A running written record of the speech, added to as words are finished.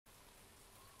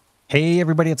Hey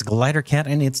everybody, it's Glidercat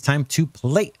and it's time to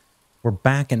play. We're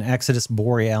back in Exodus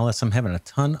Borealis. I'm having a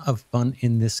ton of fun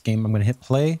in this game. I'm going to hit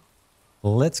play.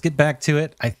 Let's get back to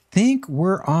it. I think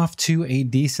we're off to a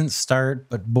decent start,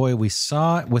 but boy, we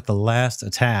saw it with the last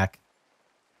attack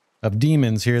of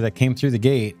demons here that came through the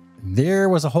gate. There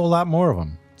was a whole lot more of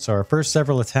them. So our first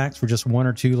several attacks were just one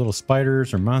or two little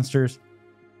spiders or monsters.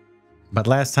 But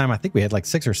last time, I think we had like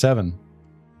 6 or 7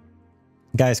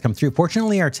 guys come through.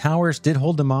 Fortunately, our towers did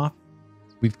hold them off.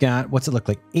 We've got, what's it look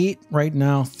like? 8 right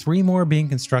now, 3 more being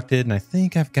constructed. And I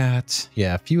think I've got,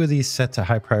 yeah, a few of these set to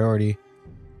high priority,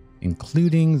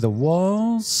 including the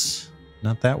walls.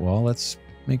 Not that wall. Let's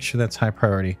make sure that's high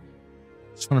priority.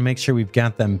 Just want to make sure we've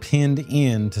got them pinned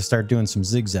in to start doing some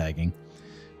zigzagging.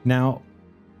 Now,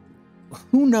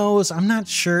 who knows? I'm not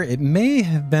sure. It may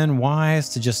have been wise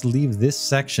to just leave this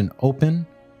section open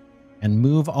and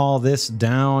move all this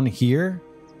down here.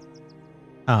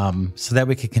 So that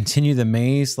we could continue the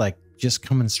maze, like just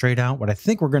coming straight out. What I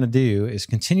think we're going to do is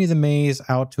continue the maze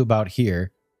out to about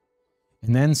here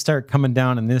and then start coming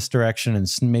down in this direction and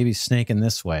maybe snaking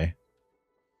this way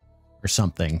or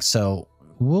something. So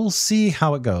we'll see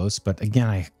how it goes. But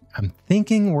again, I'm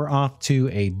thinking we're off to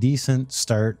a decent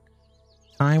start.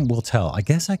 Time will tell. I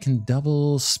guess I can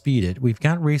double speed it. We've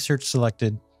got research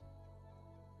selected.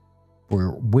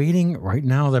 We're waiting right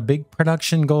now. The big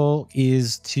production goal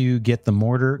is to get the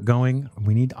mortar going.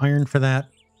 We need iron for that.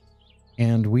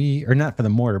 And or not for the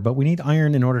mortar, but we need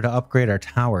iron in order to upgrade our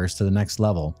towers to the next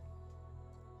level.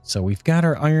 So we've got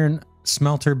our iron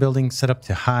smelter building set up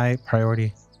to high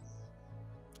priority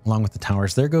along with the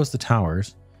towers. There goes the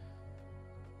towers.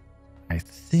 I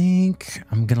think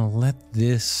I'm going to let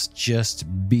this just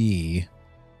be.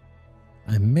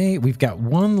 We've got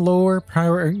one lower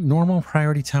priority, normal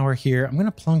priority tower here. I'm going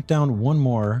to plunk down one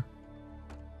more.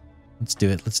 Let's do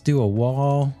it. Let's do a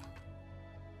wall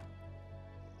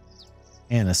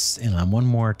and one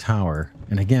more tower.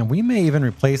 And again, we may even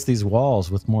replace these walls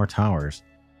with more towers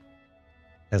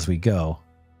as we go.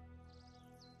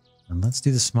 And let's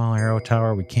do the small arrow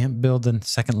tower. We can't build the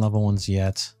second level ones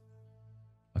yet.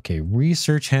 Okay,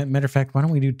 research. Matter of fact, why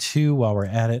don't we do 2 while we're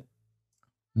at it?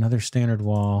 Another standard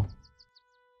wall.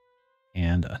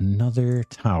 And another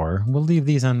tower. We'll leave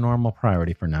these on normal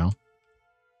priority for now.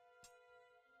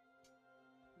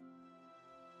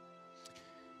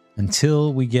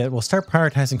 Until we'll start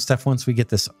prioritizing stuff once we get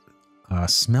this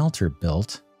smelter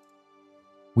built.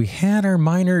 We had our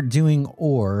miner doing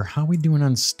ore. How are we doing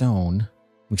on stone?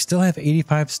 We still have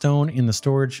 85 stone in the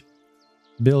storage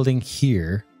building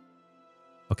here.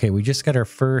 Okay, we just got our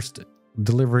first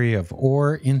delivery of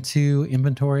ore into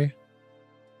inventory.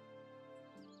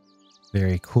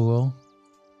 Very cool.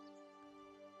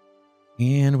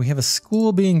 And we have a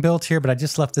school being built here, but I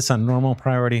just left this on normal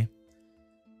priority.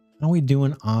 How are we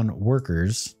doing on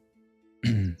workers?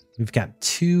 We've got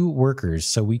 2 workers,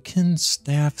 so we can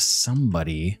staff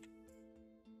somebody.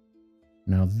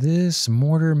 Now this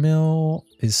mortar mill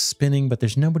is spinning, but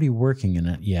there's nobody working in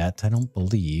it yet, I don't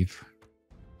believe.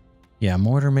 Yeah,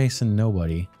 mortar mason,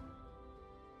 nobody.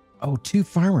 Oh, 2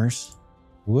 farmers.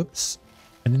 Whoops.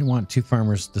 I didn't want 2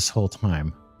 farmers this whole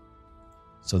time.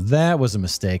 So that was a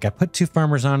mistake. I put 2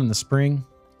 farmers on in the spring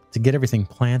to get everything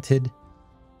planted.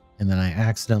 And then I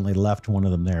accidentally left one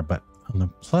of them there. But on the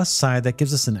plus side, that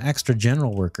gives us an extra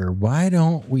general worker. Why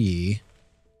don't we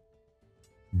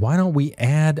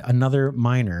add another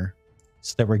miner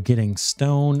so that we're getting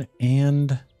stone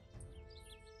and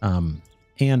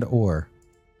ore.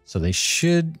 So they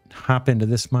should hop into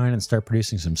this mine and start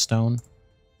producing some stone.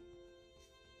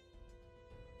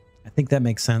 I think that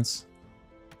makes sense.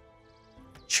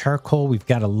 Charcoal, we've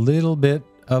got a little bit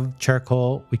of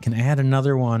charcoal. We can add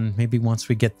another one maybe once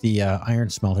we get the iron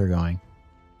smelter going.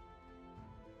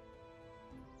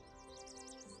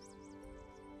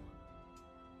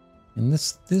 And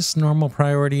this normal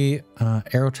priority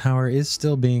arrow tower is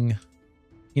still being,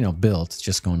 built. It's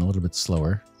just going a little bit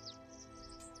slower.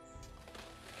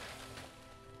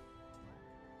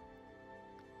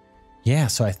 Yeah,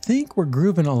 so I think we're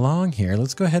grooving along here.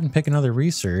 Let's go ahead and pick another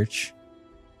research.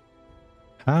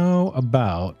 How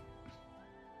about...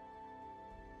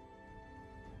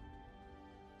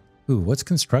 what's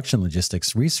construction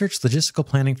logistics? Research logistical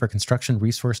planning for construction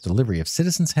resource delivery. If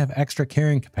citizens have extra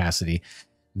carrying capacity,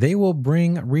 they will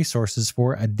bring resources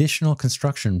for additional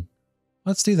construction.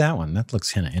 Let's do that one. That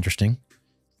looks kind of interesting.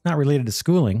 Not related to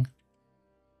schooling,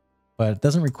 but it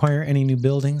doesn't require any new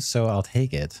buildings, so I'll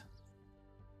take it.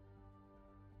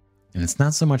 And it's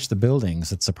not so much the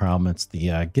buildings that's the problem. It's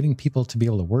the getting people to be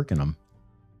able to work in them.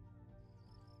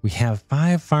 We have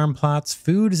 5 farm plots.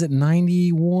 Food is at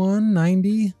 91,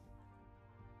 90.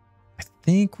 I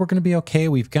think we're going to be okay.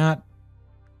 We've got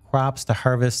crops to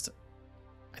harvest,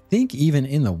 I think even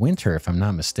in the winter, if I'm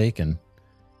not mistaken.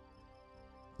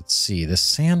 Let's see. The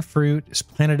sand fruit is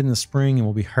planted in the spring and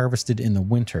will be harvested in the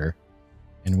winter.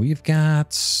 And we've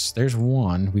got, there's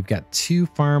one. We've got 2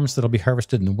 farms that'll be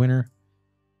harvested in the winter.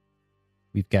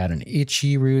 We've got an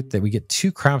itchy root that we get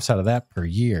 2 crops out of that per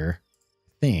year,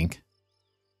 I think.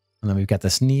 And then we've got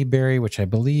this kneeberry, which I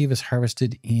believe is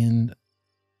harvested in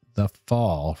the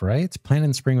fall, right? It's planted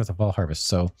in spring with a fall harvest.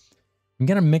 So I'm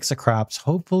going to mix of crops.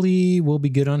 Hopefully we'll be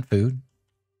good on food.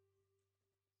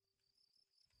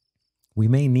 We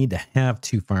may need to have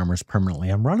 2 farmers permanently.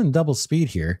 I'm running double speed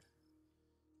here.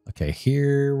 Okay,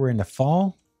 here we're in the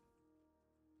fall.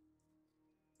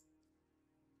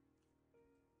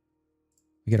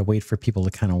 We got to wait for people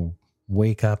to kind of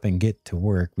wake up and get to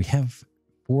work. We have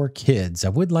 4 kids. I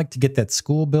would like to get that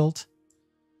school built.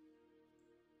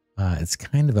 It's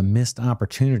kind of a missed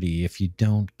opportunity if you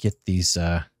don't get these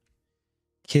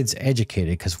kids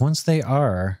educated, because once they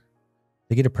are,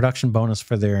 they get a production bonus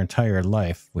for their entire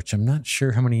life, which I'm not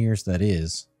sure how many years that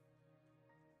is.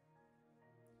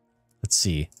 Let's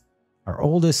see. Our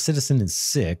oldest citizen is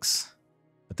 6,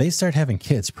 but they start having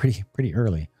kids pretty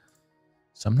early.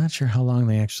 So I'm not sure how long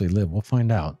they actually live. We'll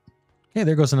find out. Okay,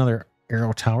 there goes another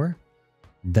arrow tower.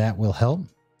 That will help.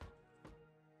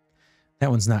 That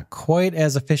one's not quite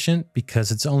as efficient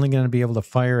because it's only going to be able to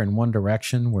fire in one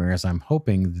direction, whereas I'm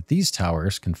hoping that these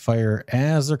towers can fire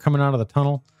as they're coming out of the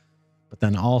tunnel, but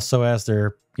then also as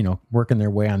they're, you know, working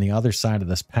their way on the other side of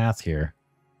this path here.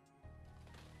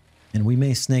 And we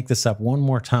may snake this up one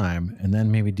more time and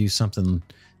then maybe do something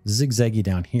zigzaggy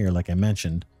down here, like I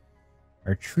mentioned.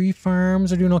 Our tree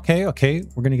farms are doing okay. Okay,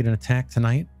 we're going to get an attack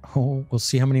tonight. Oh, we'll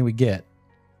see how many we get.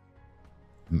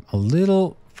 I'm a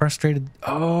little frustrated.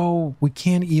 Oh, we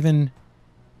can't even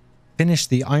finish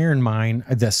the iron mine,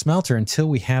 the smelter, until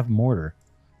we have mortar.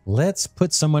 Let's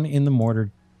put someone in the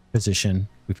mortar position.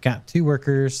 We've got 2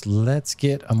 workers. Let's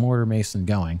get a mortar mason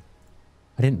going.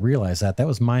 I didn't realize that. That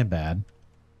was my bad.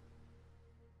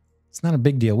 It's not a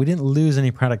big deal. We didn't lose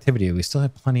any productivity. We still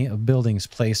have plenty of buildings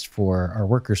placed for our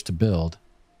workers to build,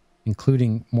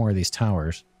 including more of these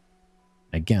towers.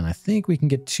 Again, I think we can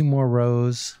get 2 more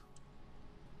rows.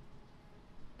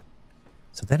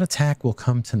 So that attack will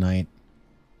come tonight.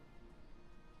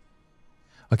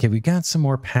 Okay, we got some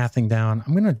more pathing down.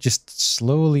 I'm going to just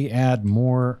slowly add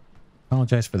more.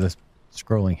 Apologize for the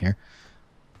scrolling here.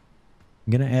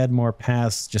 I'm going to add more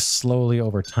paths just slowly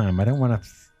over time. I don't want to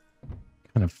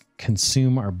kind of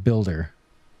consume our builder.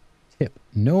 Tip: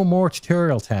 no more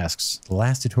tutorial tasks. The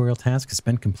last tutorial task has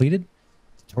been completed.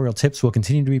 Tutorial tips will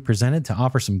continue to be presented to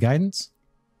offer some guidance.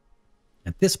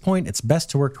 At this point, it's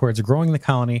best to work towards growing the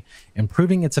colony,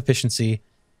 improving its efficiency,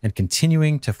 and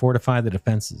continuing to fortify the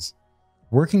defenses.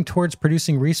 Working towards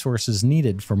producing resources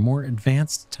needed for more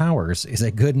advanced towers is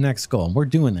a good next goal, and we're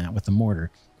doing that with the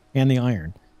mortar and the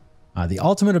iron. The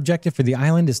ultimate objective for the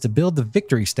island is to build the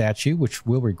victory statue, which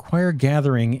will require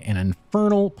gathering an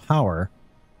infernal power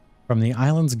from the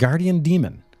island's guardian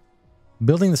demon.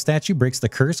 Building the statue breaks the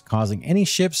curse, causing any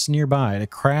ships nearby to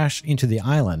crash into the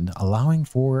island, allowing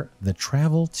for the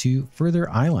travel to further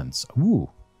islands. Ooh,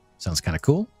 sounds kind of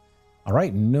cool. All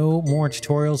right, no more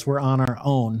tutorials. We're on our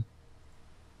own.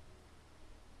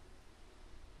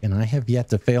 And I have yet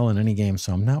to fail in any game,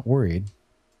 so I'm not worried.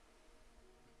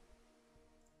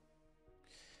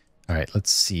 All right,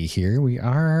 let's see here. We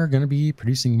are going to be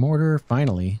producing mortar,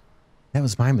 finally. That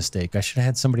was my mistake. I should have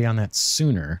had somebody on that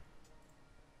sooner,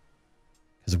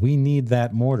 because we need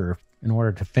that mortar in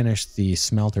order to finish the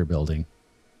smelter building.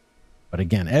 But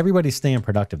again, everybody's staying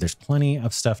productive. There's plenty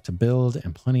of stuff to build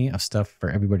and plenty of stuff for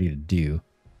everybody to do.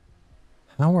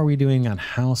 How are we doing on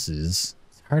houses?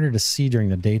 It's harder to see during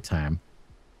the daytime,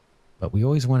 but we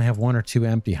always want to have 1 or 2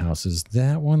 empty houses.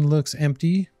 That one looks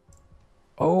empty.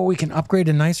 Oh, we can upgrade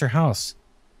a nicer house.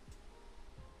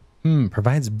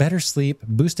 Provides better sleep,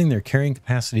 boosting their carrying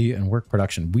capacity and work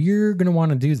production. We're going to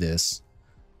want to do this.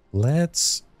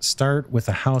 Let's start with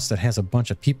a house that has a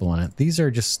bunch of people in it. These are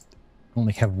just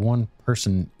only have 1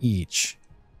 person each.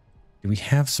 Do we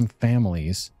have some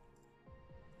families?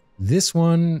 This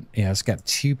one, yeah, it's got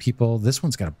 2 people. This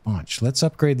one's got a bunch. Let's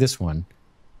upgrade this one.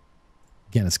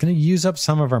 Again, it's going to use up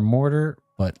some of our mortar,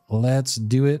 but let's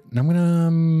do it. And I'm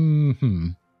going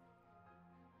to...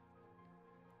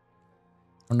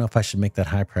 I don't know if I should make that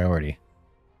high priority.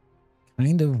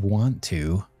 Kind of want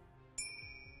to.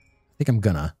 I think I'm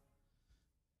gonna.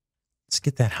 Let's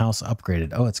get that house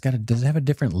upgraded. Oh, it's got a... Does it have a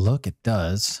different look? It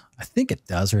does. I think it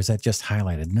does, or is that just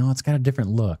highlighted? No, it's got a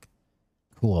different look.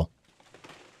 Cool.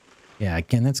 Yeah,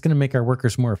 again, that's going to make our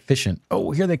workers more efficient.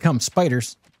 Oh, here they come.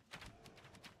 Spiders.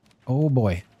 Oh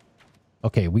boy.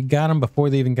 Okay, we got them before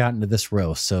they even got into this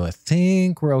row, so I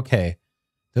think we're okay.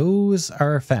 Those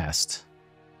are fast.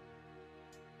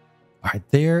 All right,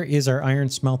 there is our iron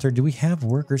smelter. Do we have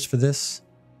workers for this?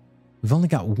 We've only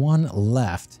got one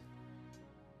left.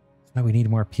 That's why we need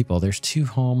more people. There's 2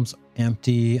 homes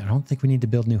empty. I don't think we need to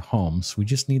build new homes. We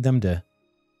just need them to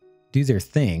do their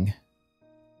thing.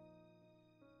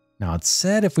 Now, it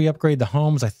said if we upgrade the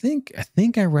homes, I think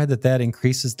I read that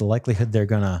increases the likelihood they're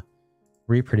going to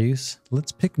reproduce.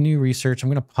 Let's pick new research. I'm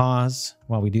going to pause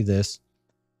while we do this.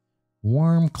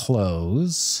 Warm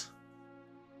clothes.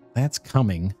 That's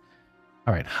coming.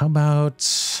 All right, how about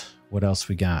what else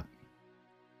we got?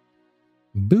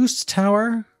 Boost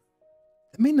tower.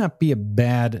 That may not be a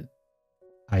bad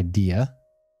idea.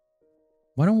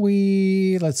 Why don't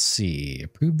we, let's see,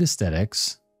 approved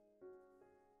aesthetics.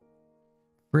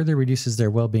 Further reduces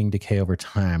their well-being decay over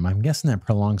time. I'm guessing that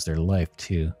prolongs their life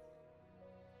too.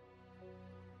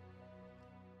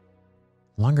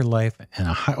 Longer life and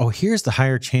a high, oh, here's the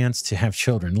higher chance to have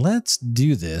children. Let's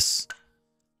do this.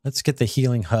 Let's get the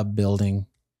healing hub building.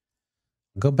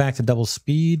 Go back to double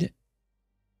speed.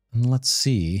 And let's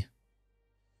see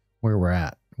where we're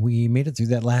at. We made it through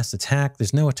that last attack.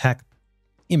 There's no attack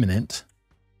imminent.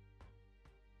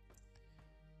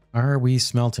 Are we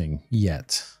smelting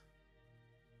yet?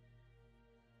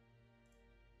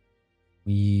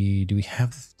 Did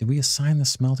we assign the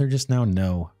smelter just now?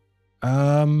 No.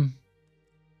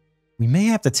 We may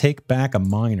have to take back a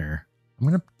miner. I'm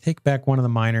going to take back one of the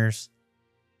miners.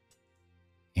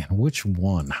 And which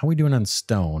one? How are we doing on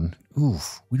stone?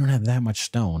 Oof, we don't have that much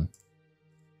stone.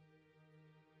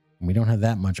 We don't have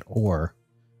that much ore.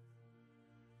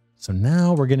 So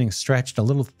now we're getting stretched a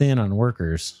little thin on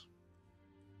workers.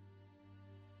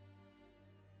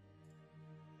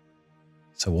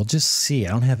 So we'll just see.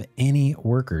 I don't have any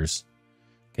workers.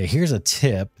 Okay, here's a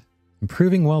tip.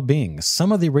 Improving well-being.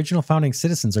 Some of the original founding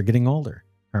citizens are getting older,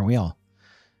 aren't we all?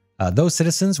 Those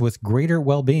citizens with greater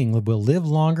well-being will live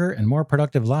longer and more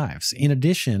productive lives. In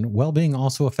addition, well-being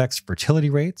also affects fertility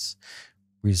rates,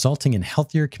 resulting in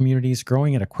healthier communities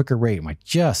growing at a quicker rate. I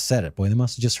just said it. Boy, they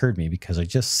must have just heard me because I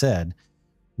just said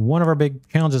one of our big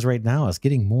challenges right now is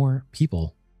getting more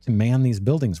people to man these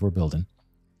buildings we're building.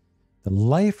 The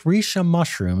Life Risha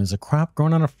mushroom is a crop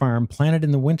grown on a farm planted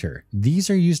in the winter.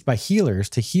 These are used by healers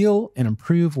to heal and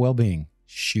improve well-being.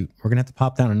 Shoot, we're going to have to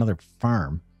pop down another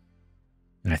farm.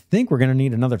 And I think we're going to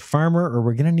need another farmer, or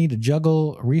we're going to need to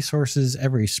juggle resources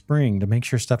every spring to make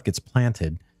sure stuff gets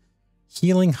planted.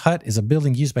 Healing hut is a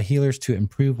building used by healers to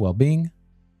improve well-being.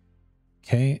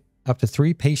 Okay, up to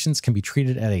 3 patients can be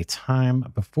treated at a time.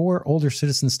 Before older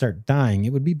citizens start dying,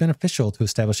 it would be beneficial to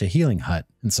establish a healing hut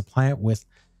and supply it with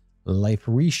Life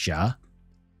Risha.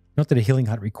 Note that a healing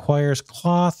hut requires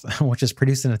cloth, which is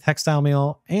produced in a textile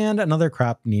mill, and another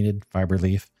crop needed, fiber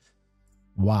leaf.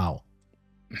 Wow.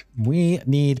 We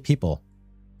need people.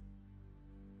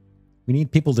 We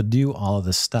need people to do all of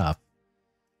this stuff.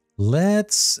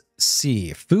 Let's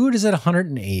see. Food is at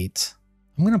 108.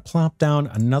 I'm going to plop down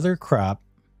another crop.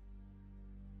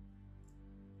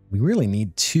 We really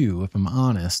need 2, if I'm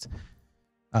honest.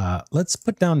 Let's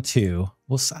put down 2.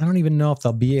 I don't even know if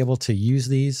they'll be able to use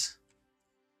these.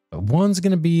 But one's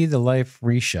going to be the Life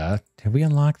Risha. Have we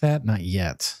unlocked that? Not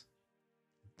yet.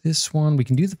 This one, we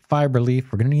can do the fiber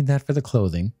leaf. We're going to need that for the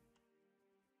clothing.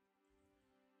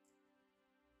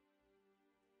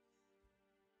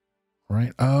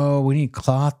 Right. Oh, we need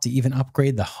cloth to even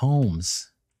upgrade the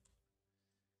homes.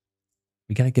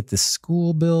 We got to get this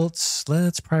school built.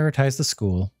 Let's prioritize the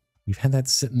school. We've had that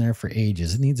sitting there for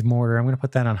ages. It needs mortar. I'm going to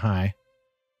put that on high.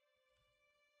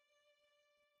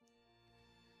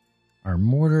 Our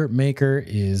mortar maker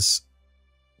is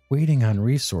waiting on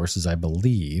resources, I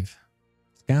believe.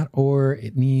 It's got ore.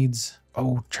 It needs,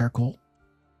 oh, charcoal.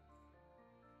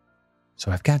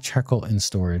 So I've got charcoal in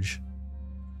storage.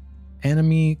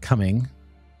 Enemy coming.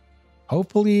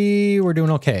 Hopefully we're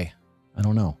doing okay. I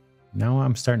don't know. Now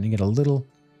I'm starting to get a little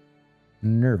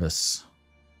nervous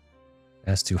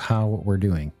as to how we're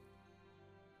doing.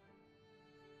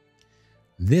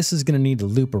 This is going to need to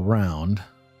loop around.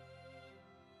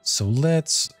 So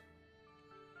let's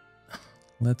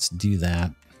do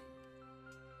that.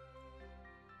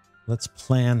 Let's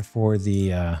plan for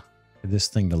for this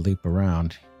thing to loop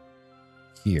around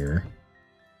here.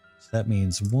 So that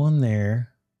means 1 there.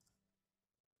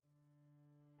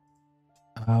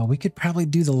 We could probably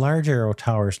do the large arrow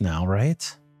towers now,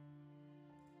 right?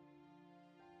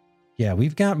 Yeah,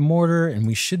 we've got mortar and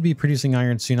we should be producing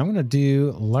iron soon. I'm going to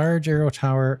do large arrow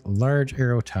tower, large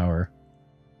arrow tower.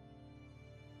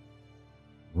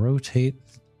 Rotate,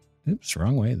 oops,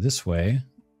 wrong way, this way.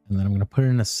 And then I'm going to put it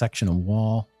in a section of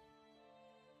wall.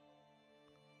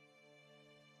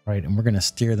 Right, and we're going to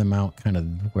steer them out kind of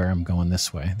where I'm going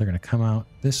this way. They're going to come out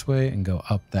this way and go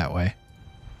up that way.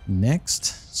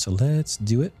 Next, so let's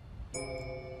do it.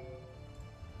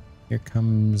 Here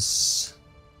comes...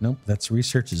 Nope, that's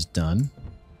research is done.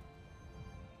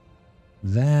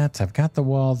 That, I've got the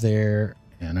wall there,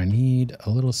 and I need a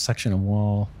little section of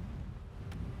wall.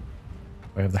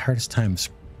 I have the hardest time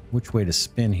which way to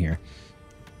spin here.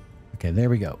 Okay,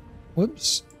 there we go.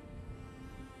 Whoops.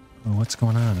 Oh, what's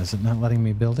going on? Is it not letting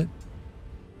me build it?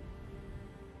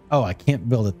 Oh, I can't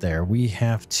build it there. We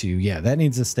have to, yeah, that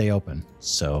needs to stay open.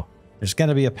 So there's got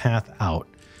to be a path out.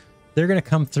 They're going to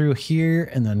come through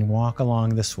here and then walk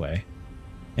along this way.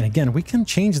 And again, we can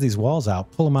change these walls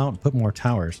out, pull them out, and put more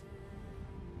towers.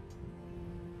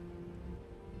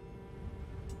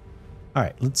 All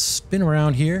right, let's spin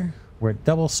around here. We're at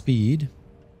double speed.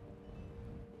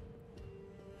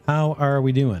 How are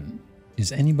we doing?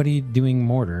 Is anybody doing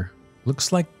mortar?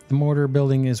 Looks like the mortar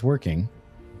building is working.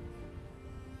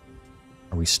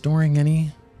 Are we storing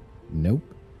any? Nope.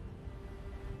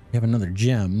 We have another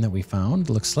gem that we found,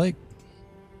 looks like.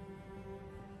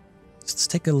 Let's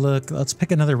take a look. Let's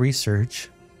pick another research.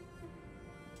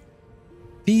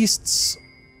 Feasts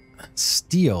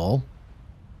steel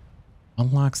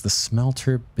unlocks the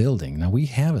smelter building. Now we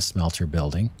have a smelter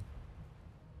building.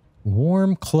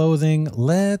 Warm clothing.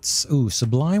 Let's... Ooh,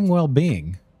 sublime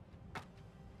well-being.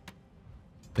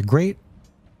 The great...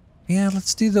 Yeah,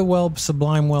 let's do the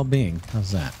sublime well-being.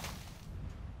 How's that?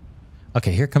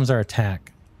 Okay, here comes our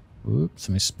attack. Oops,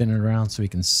 let me spin it around so we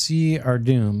can see our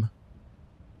doom.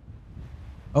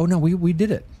 Oh, no, we did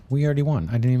it. We already won.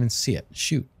 I didn't even see it.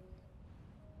 Shoot.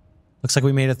 Looks like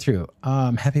we made it through.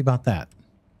 I'm happy about that.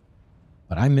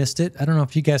 But I missed it. I don't know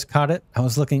if you guys caught it. I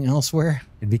was looking elsewhere.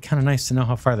 It'd be kind of nice to know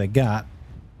how far they got.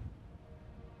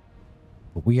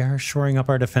 But we are shoring up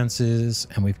our defenses,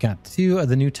 and we've got 2 of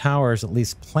the new towers at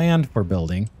least planned for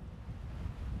building.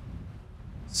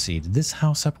 Let's see, did this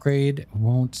house upgrade?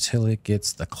 Won't till it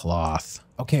gets the cloth.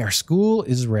 Okay, our school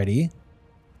is ready.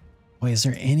 Boy, is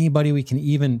there anybody we can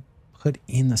even put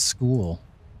in the school?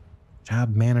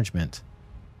 Job management.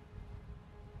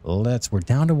 We're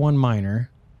down to 1 miner.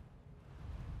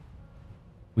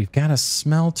 We've got a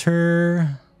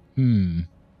smelter. I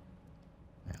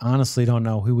honestly don't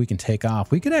know who we can take off.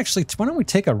 We could actually, why don't we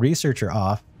take a researcher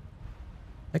off?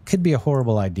 That could be a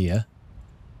horrible idea.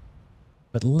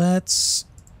 But let's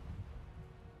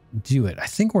do it. I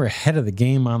think we're ahead of the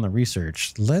game on the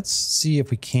research. Let's see if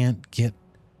we can't get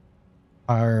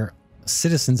our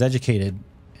citizens educated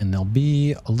and they'll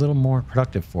be a little more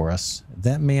productive for us.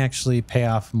 That may actually pay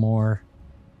off more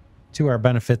to our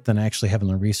benefit than actually having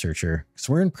the researcher.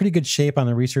 So we're in pretty good shape on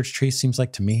the research tree, seems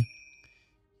like to me.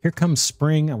 Here comes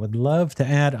spring. I would love to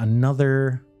add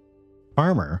another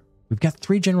farmer. We've got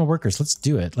 3 general workers. Let's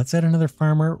do it. Let's add another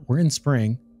farmer. We're in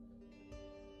spring.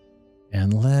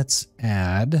 And let's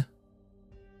add...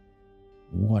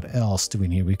 What else do we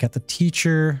need? We've got the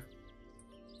teacher.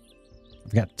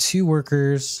 We've got 2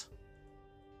 workers.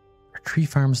 Our tree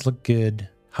farms look good.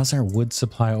 How's our wood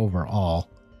supply overall?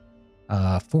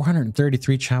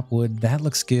 433 chop wood. That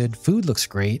looks good. Food looks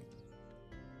great.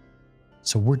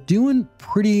 So we're doing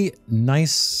pretty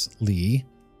nicely.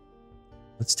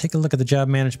 Let's take a look at the job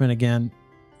management again.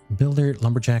 Builder,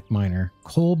 lumberjack, miner,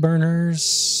 coal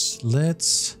burners.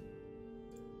 Let's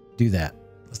do that.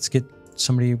 Let's get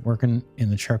somebody working in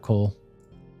the charcoal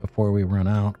before we run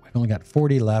out. We've only got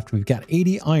 40 left. We've got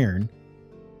 80 iron.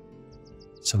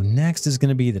 So next is going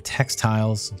to be the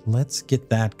textiles. Let's get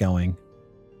that going.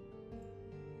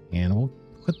 And we'll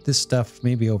put this stuff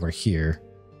maybe over here.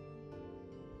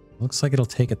 Looks like it'll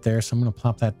take it there, so I'm going to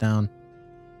plop that down.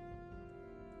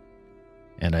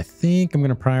 And I think I'm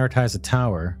going to prioritize the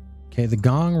tower. Okay, the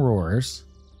gong roars.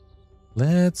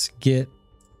 Let's get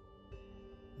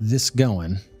this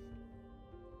going.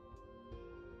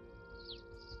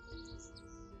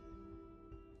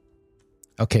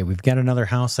 Okay, we've got another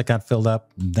house that got filled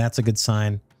up. That's a good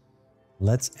sign.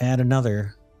 Let's add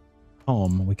another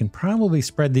home. We can probably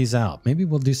spread these out. Maybe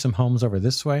we'll do some homes over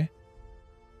this way.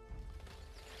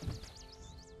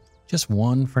 Just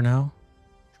 1 for now.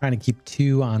 Trying to keep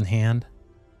 2 on hand.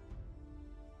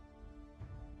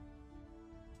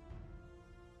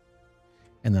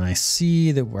 And then I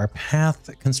see that our path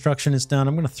construction is done.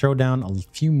 I'm going to throw down a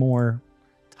few more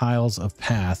tiles of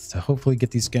path to hopefully get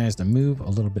these guys to move a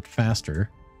little bit faster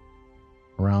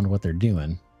around what they're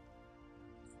doing.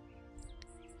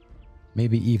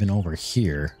 Maybe even over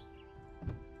here.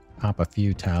 Pop a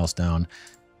few tiles down.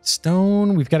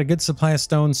 Stone, we've got a good supply of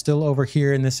stone still over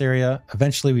here in this area.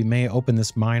 Eventually we may open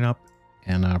this mine up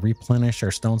and replenish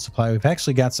our stone supply. We've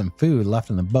actually got some food left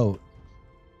in the boat.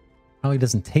 Probably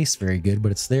doesn't taste very good,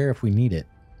 but it's there if we need it.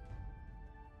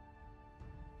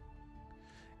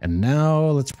 And now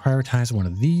let's prioritize one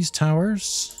of these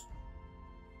towers.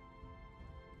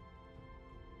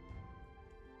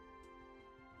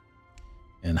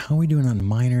 And how are we doing on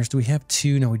miners? Do we have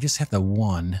 2? No, we just have the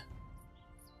 1.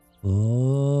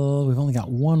 Oh, we've only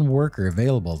got 1 worker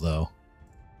available, though.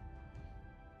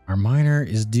 Our miner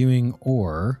is doing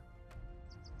ore.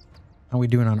 How are we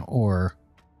doing on ore?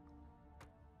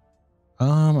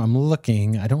 I'm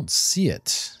looking. I don't see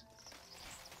it.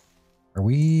 Are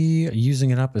we using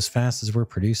it up as fast as we're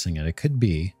producing it? It could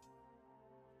be.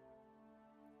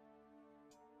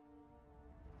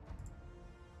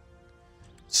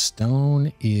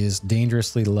 Stone is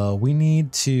dangerously low. We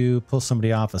need to pull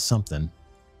somebody off of something.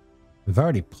 We've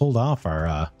already pulled off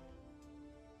our,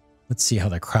 let's see how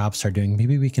the crops are doing.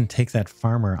 Maybe we can take that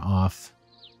farmer off.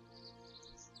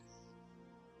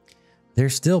 They're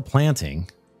still planting.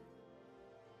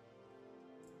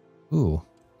 Ooh.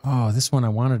 Oh, this one I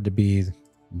wanted to be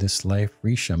this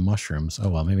Lyphasia mushrooms. Oh,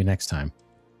 well, maybe next time.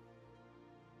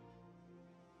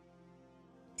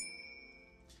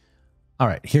 All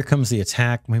right, here comes the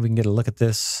attack. Maybe we can get a look at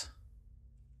this.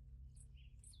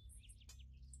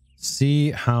 See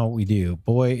how we do.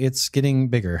 Boy, it's getting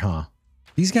bigger, huh?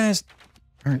 These guys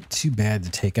aren't too bad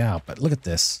to take out, but look at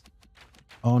this.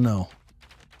 Oh, no.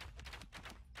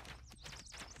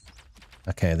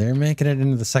 Okay, they're making it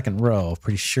into the second row.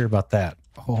 Pretty sure about that.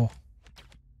 Oh.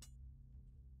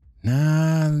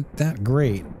 Not that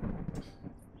great.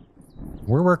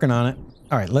 We're working on it.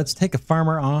 All right, let's take a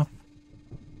farmer off.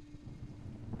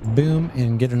 Boom,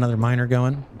 and get another miner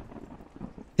going.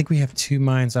 I think we have 2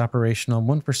 mines operational.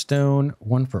 1 for stone,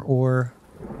 1 for ore.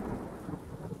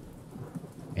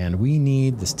 And we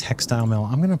need this textile mill.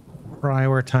 I'm going to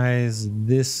prioritize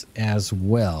this as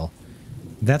well.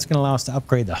 That's going to allow us to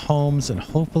upgrade the homes, and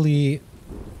hopefully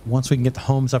once we can get the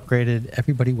homes upgraded,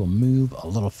 everybody will move a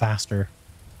little faster.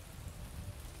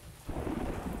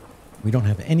 We don't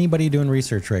have anybody doing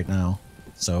research right now,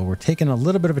 so we're taking a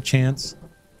little bit of a chance,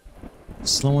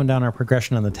 slowing down our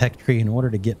progression on the tech tree in order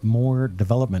to get more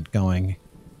development going.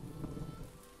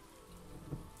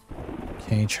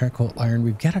 Okay, charcoal iron.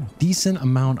 We've got a decent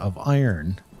amount of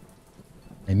iron.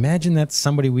 I imagine that's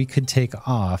somebody we could take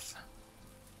off.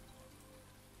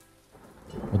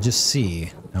 We'll just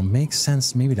see. Now, makes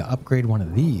sense maybe to upgrade one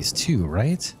of these too,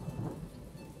 right?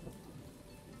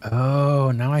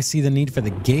 Oh, now I see the need for the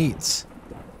gates.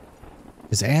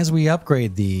 Because as we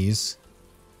upgrade these,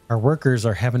 our workers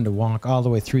are having to walk all the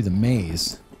way through the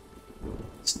maze.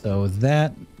 So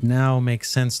that now makes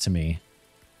sense to me.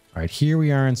 All right, here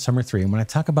we are in Summer 3. And when I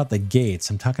talk about the gates,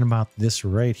 I'm talking about this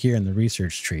right here in the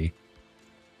research tree.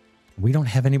 We don't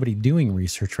have anybody doing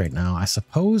research right now. I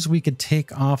suppose we could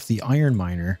take off the iron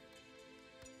miner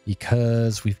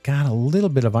because we've got a little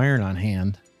bit of iron on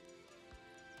hand.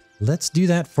 Let's do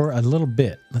that for a little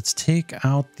bit. Let's take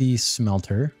out the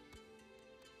smelter.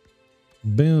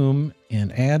 Boom.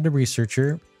 And add the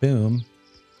researcher. Boom.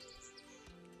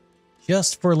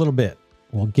 Just for a little bit.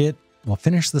 We'll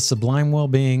finish the sublime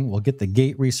well-being. We'll get the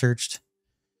gate researched.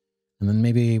 And then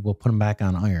maybe we'll put them back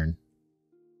on iron.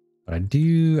 But I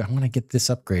want to get this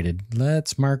upgraded.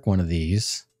 Let's mark one of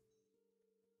these.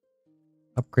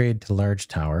 Upgrade to large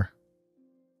tower.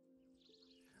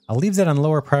 I'll leave that on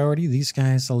lower priority. These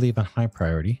guys I'll leave on high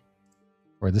priority.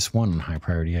 Or this one on high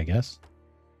priority, I guess.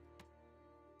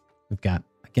 We've got,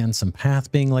 again, some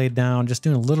path being laid down. Just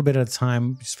doing a little bit at a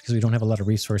time just because we don't have a lot of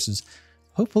resources.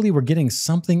 Hopefully we're getting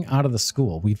something out of the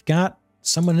school. We've got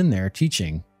someone in there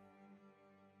teaching.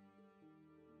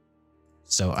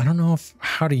 So I don't know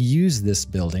how to use this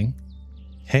building.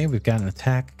 Okay, we've got an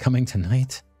attack coming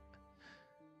tonight.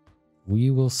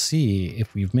 We will see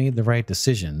if we've made the right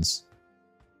decisions.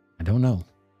 I don't know.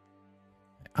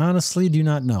 I honestly do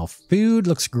not know. Food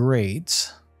looks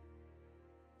great.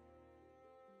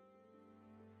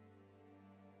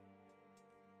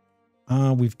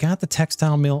 We've got the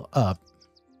textile mill up.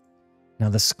 Now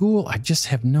the school, I just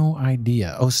have no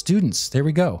idea. Oh, students, there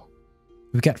we go.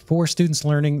 We've got 4 students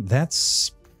learning.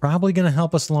 That's probably going to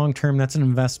help us long term. That's an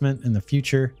investment in the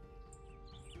future.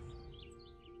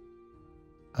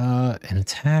 An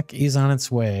attack is on its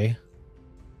way.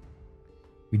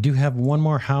 We do have one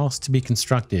more house to be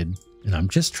constructed. And I'm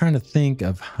just trying to think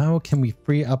of how can we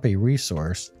free up a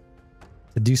resource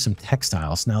to do some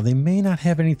textiles. Now, they may not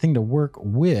have anything to work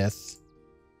with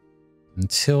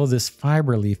until this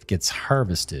fiber leaf gets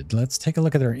harvested. Let's take a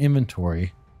look at our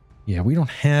inventory. Yeah, we don't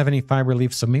have any fiber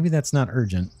leaves, so maybe that's not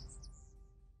urgent.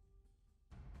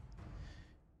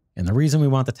 And the reason we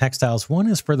want the textiles, one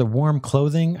is for the warm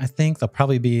clothing. I think there'll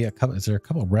probably be a couple, is there a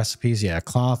couple of recipes? Yeah,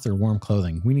 cloth or warm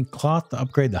clothing. We need cloth to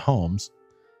upgrade the homes.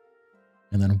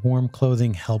 And then warm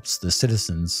clothing helps the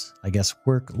citizens, I guess,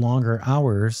 work longer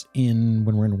hours when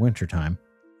we're in wintertime.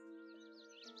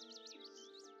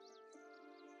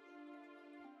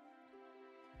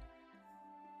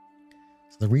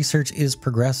 So the research is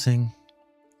progressing.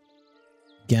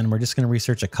 Again, we're just going to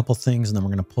research a couple things and then we're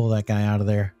going to pull that guy out of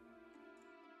there.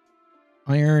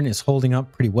 Iron is holding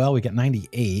up pretty well. We got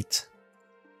 98.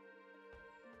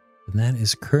 And that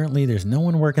is currently, there's no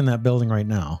one working that building right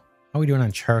now. How are we doing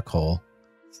on charcoal?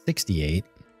 68.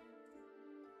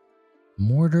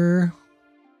 Mortar.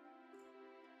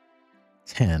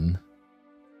 10.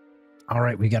 All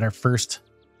right, we got our first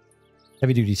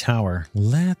heavy-duty tower.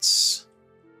 Let's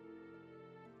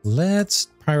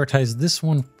prioritize this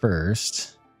one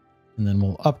first, and then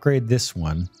we'll upgrade this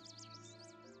one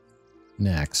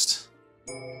next.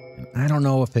 And I don't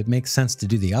know if it makes sense to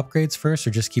do the upgrades first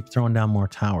or just keep throwing down more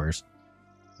towers.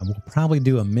 We'll probably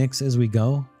do a mix as we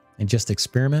go and just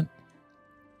experiment.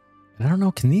 And I don't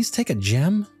know, can these take a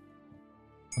gem?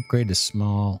 Upgrade to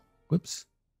small, whoops.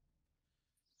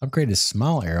 Upgrade to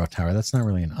small arrow tower. That's not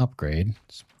really an upgrade.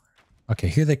 Okay,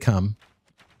 here they come.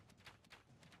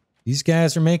 These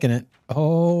guys are making it.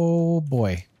 Oh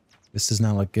boy, this does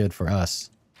not look good for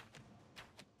us.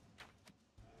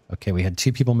 Okay, we had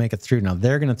 2 people make it through. Now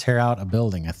they're going to tear out a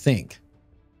building, I think.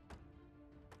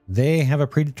 They have a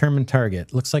predetermined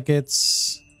target. Looks like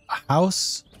it's a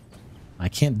house. I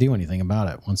can't do anything about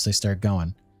it once they start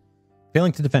going.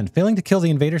 Failing to defend. Failing to kill the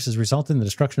invaders has resulted in the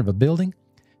destruction of a building.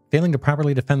 Failing to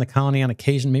properly defend the colony on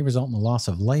occasion may result in the loss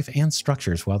of life and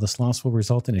structures. While this loss will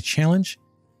result in a challenge,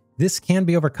 this can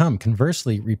be overcome.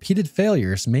 Conversely, repeated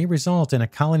failures may result in a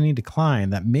colony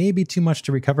decline that may be too much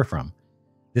to recover from.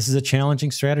 This is a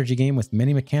challenging strategy game with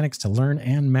many mechanics to learn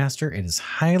and master. It is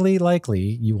highly likely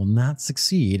you will not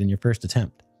succeed in your first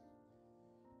attempt.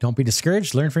 Don't be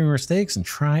discouraged. Learn from your mistakes and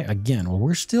try again. Well,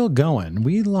 we're still going.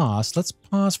 We lost. Let's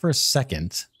pause for a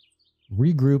second.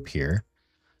 Regroup here.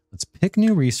 Let's pick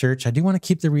new research. I do want to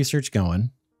keep the research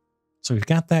going. So we've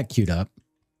got that queued up.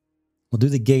 We'll do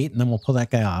the gate and then we'll pull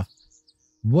that guy off.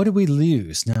 What did we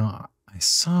lose? Now, I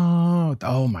saw,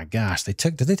 oh my gosh, did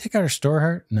they take out our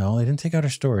store? No, they didn't take out our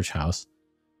storage house.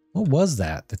 What was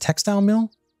that? The textile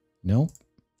mill? Nope.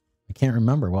 I can't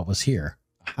remember what was here.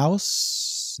 A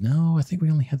house? No, I think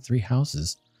we only had 3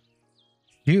 houses.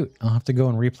 Shoot, I'll have to go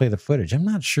and replay the footage. I'm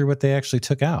not sure what they actually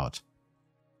took out.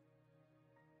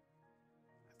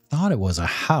 I thought it was a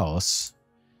house.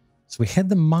 So we had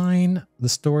the mine, the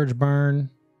storage barn.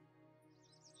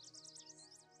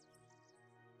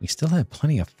 We still had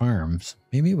plenty of farms.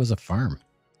 Maybe it was a farm.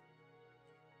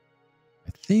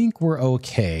 I think we're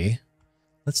okay.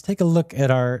 Let's take a look at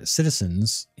our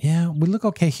citizens. Yeah, we look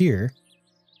okay here.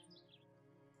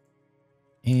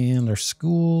 And our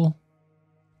school.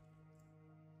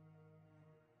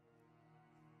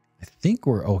 I think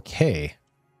we're okay.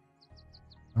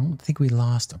 I don't think we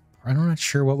lost. I'm not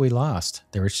sure what we lost.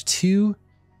 There was 2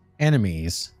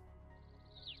 enemies.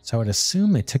 So I would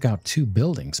assume they took out 2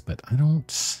 buildings, but I don't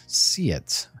see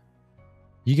it.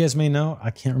 You guys may know. I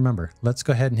can't remember. Let's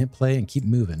go ahead and hit play and keep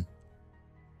moving.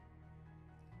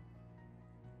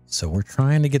 So we're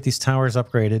trying to get these towers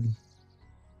upgraded.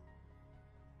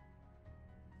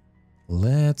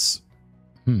 Let's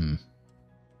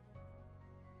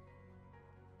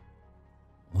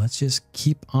just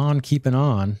keep on keeping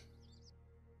on.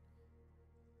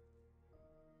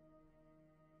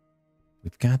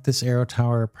 We've got this arrow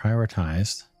tower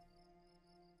prioritized.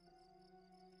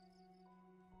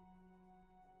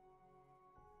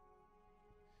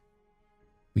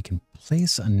 We can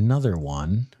place another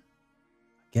one. I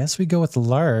guess we go with the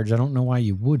large. I don't know why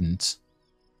you wouldn't.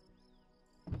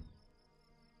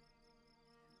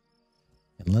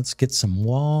 And let's get some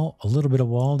wall, a little bit of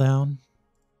wall down.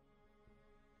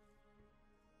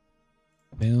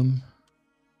 Boom.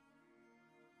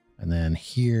 And then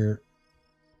here,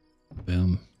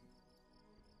 boom.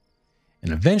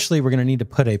 And eventually we're going to need to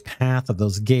put a path of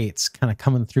those gates kind of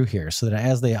coming through here so that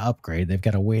as they upgrade, they've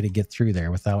got a way to get through there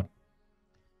without,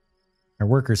 our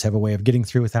workers have a way of getting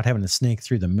through without having to snake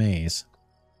through the maze.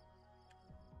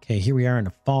 Okay, here we are in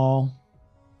the fall.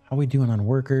 How are we doing on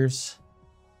workers?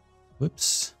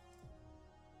 Whoops.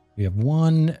 We have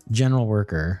 1 general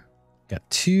worker. Got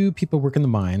 2 people working the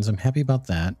mines. I'm happy about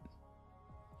that.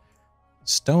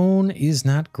 Stone is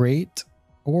not great.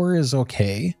 Ore is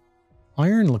okay.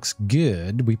 Iron looks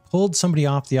good. We pulled somebody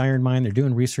off the iron mine. They're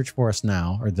doing research for us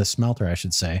now. Or the smelter, I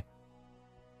should say.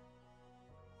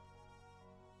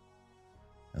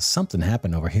 Something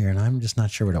happened over here, and I'm just not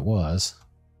sure what it was.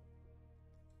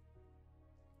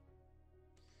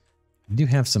 We do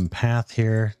have some path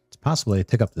here. It's possible they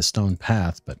took up the stone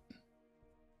path, but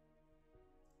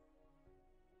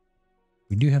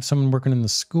we do have someone working in the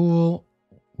school.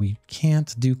 We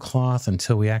can't do cloth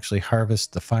until we actually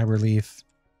harvest the fiber leaf.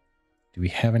 Do we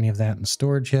have any of that in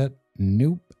storage yet?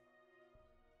 Nope.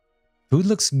 Food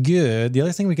looks good. The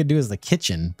other thing we could do is the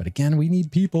kitchen, but again, we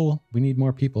need people. We need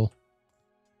more people.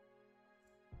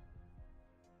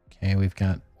 Okay, we've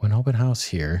got one open house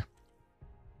here.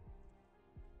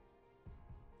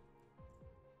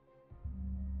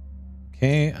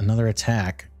 Okay, another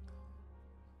attack.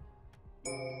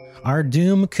 Our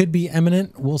doom could be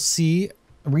imminent. We'll see.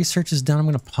 Research is done. I'm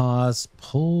going to pause.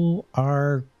 Pull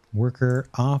our worker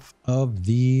off of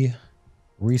the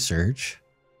research.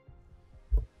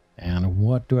 And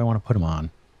what do I want to put him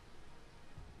on?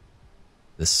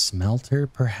 The smelter,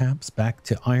 perhaps? Back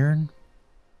to iron?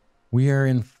 We are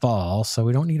in fall, so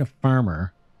we don't need a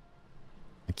farmer.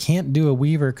 I can't do a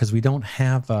weaver because we don't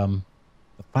have the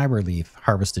fiber leaf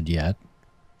harvested yet.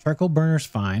 Charcoal burner's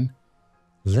fine.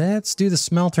 Let's do the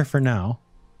smelter for now.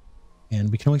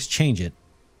 And we can always change it.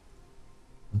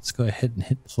 Let's go ahead and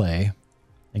hit play.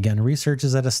 Again, research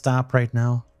is at a stop right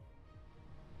now.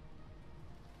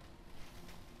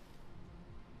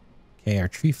 Okay, our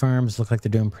tree farms look like they're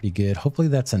doing pretty good. Hopefully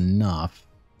that's enough.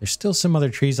 There's still some other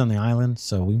trees on the island,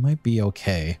 so we might be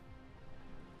okay.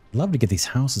 I'd love to get these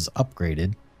houses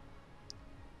upgraded.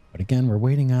 But again, we're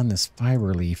waiting on this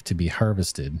fiber leaf to be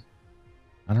harvested.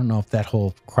 I don't know if that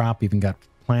whole crop even got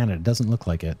planted. It doesn't look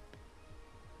like it.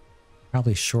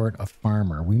 Probably short a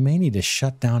farmer. We may need to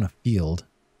shut down a field.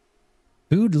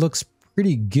 Food looks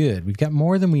pretty good. We've got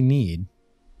more than we need.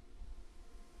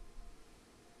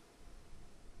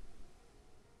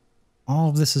 All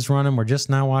of this is running. We're just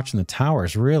now watching the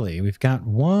towers, really. We've got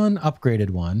one upgraded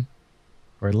one.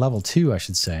 Or level 2, I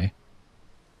should say.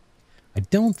 I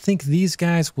don't think these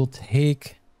guys will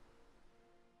take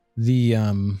the...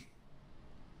 I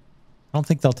don't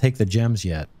think they'll take the gems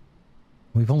yet.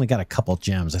 We've only got a couple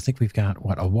gems. I think we've got,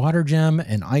 what, a water gem,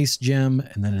 an ice gem,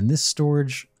 and then in this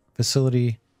storage facility,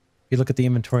 if you look at the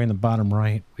inventory in the bottom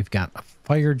right, we've got a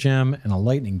fire gem and a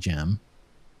lightning gem.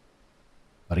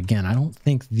 But again, I don't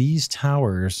think these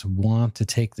towers want to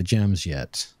take the gems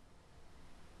yet.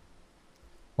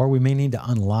 Or we may need to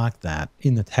unlock that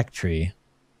in the tech tree.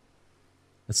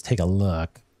 Let's take a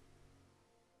look.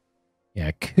 Yeah,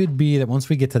 it could be that once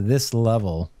we get to this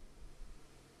level,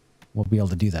 we'll be able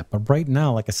to do that. But right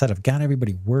now, like I said, I've got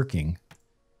everybody working.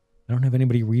 I don't have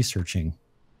anybody researching.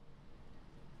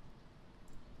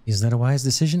 Is that a wise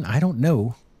decision? I don't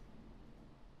know.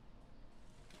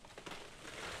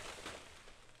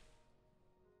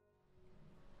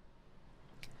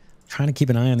 Trying to keep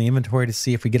an eye on the inventory to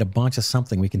see if we get a bunch of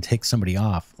something we can take somebody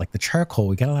off. Like the charcoal.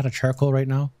 We got a lot of charcoal right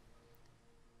now.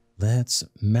 Let's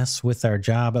mess with our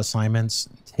job assignments.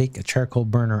 Take a charcoal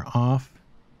burner off.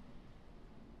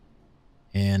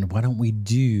 And why don't we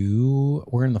do...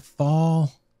 We're in the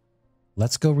fall.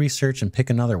 Let's go research and pick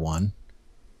another one.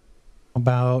 How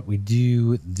about we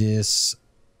do this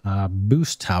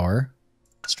boost tower.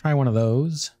 Let's try one of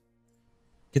those.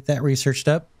 Get that researched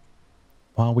up.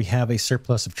 While we have a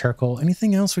surplus of charcoal.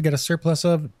 Anything else we got a surplus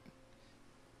of?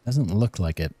 Doesn't look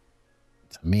like it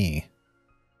to me.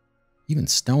 Even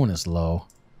stone is low.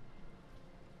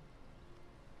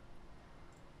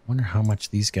 Wonder how much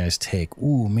these guys take.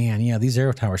 Ooh, man, yeah, these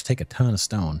arrow towers take a ton of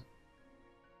stone.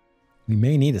 We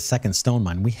may need a second stone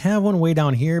mine. We have one way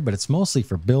down here, but it's mostly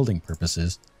for building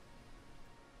purposes.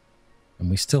 And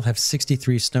we still have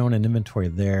 63 stone in inventory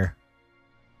there.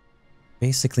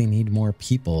 Basically need more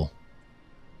people.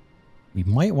 We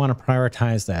might want to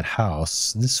prioritize that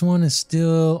house. This one is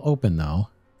still open, though.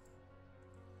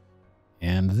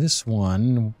 And this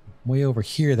one, way over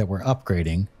here that we're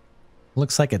upgrading,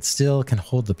 looks like it still can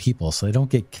hold the people, so they don't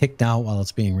get kicked out while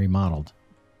it's being remodeled.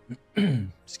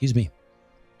 Excuse me.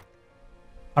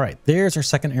 All right, there's our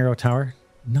second arrow tower.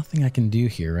 Nothing I can do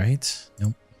here, right?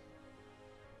 Nope.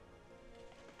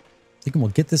 Thinking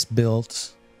we'll get this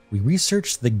built. We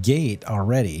researched the gate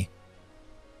already.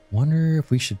 Wonder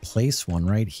if we should place one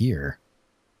right here.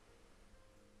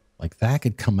 Like that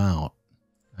could come out.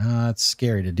 It's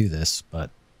scary to do this, but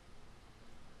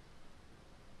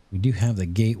we do have the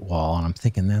gate wall, and I'm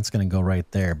thinking that's going to go right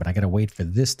there, but I got to wait for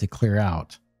this to clear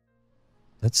out.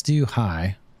 Let's do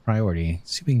high priority.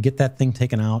 See if we can get that thing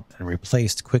taken out and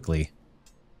replaced quickly.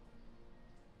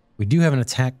 We do have an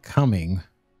attack coming.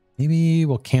 Maybe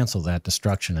we'll cancel that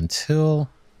destruction until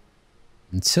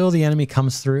the enemy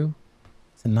comes through.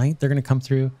 Tonight they're going to come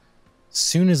through.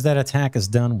 Soon as that attack is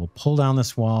done, we'll pull down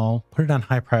this wall, put it on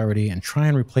high priority, and try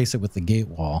and replace it with the gate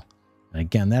wall. And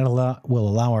again, that will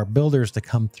allow our builders to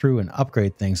come through and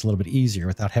upgrade things a little bit easier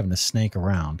without having to snake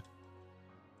around.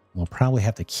 We'll probably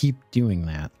have to keep doing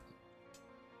that.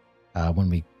 When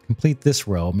we complete this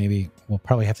row, maybe we'll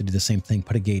probably have to do the same thing,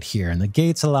 put a gate here. And the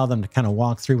gates allow them to kind of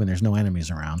walk through when there's no enemies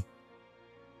around.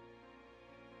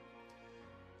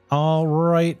 All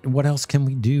right, what else can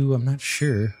we do? I'm not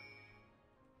sure.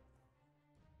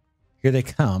 Here they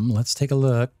come. Let's take a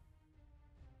look.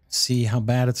 See how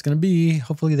bad it's going to be.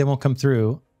 Hopefully they won't come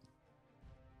through.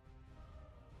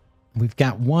 We've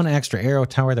got one extra arrow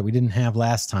tower that we didn't have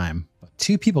last time. But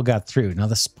 2 people got through. Now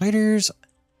the spiders,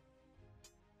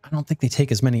 I don't think they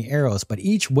take as many arrows, but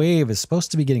each wave is supposed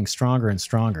to be getting stronger and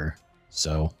stronger.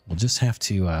 So we'll just have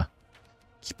to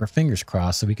keep our fingers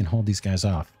crossed so we can hold these guys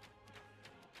off.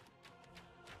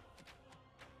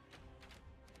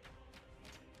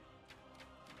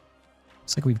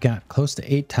 Looks like we've got close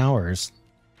to 8 towers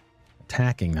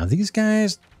attacking. Now these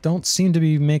guys don't seem to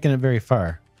be making it very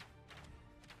far.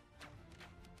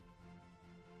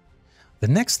 The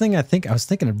next thing I was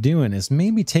thinking of doing is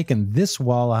maybe taking this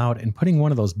wall out and putting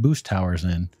one of those boost towers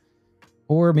in.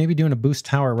 Or maybe doing a boost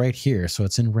tower right here so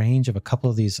it's in range of a couple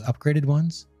of these upgraded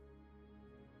ones.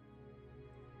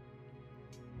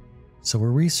 So we're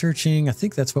researching, I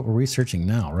think that's what we're researching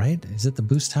now, right? Is it the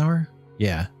boost tower?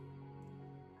 Yeah.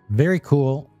 Very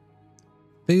cool.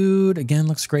 Food, again,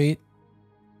 looks great.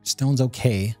 Stone's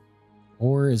okay.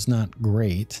 Ore is not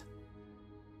great.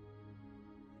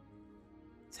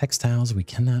 Textiles we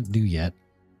cannot do yet.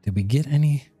 Did we get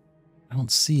any? I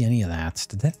don't see any of that.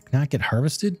 Did that not get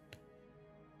harvested?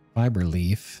 Fiber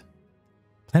leaf.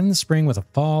 Plant in the spring with a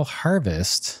fall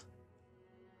harvest.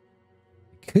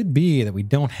 It could be that we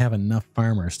don't have enough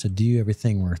farmers to do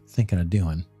everything we're thinking of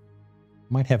doing.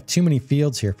 Might have too many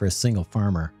fields here for a single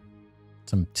farmer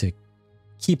to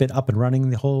keep it up and running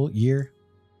the whole year.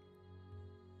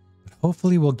 But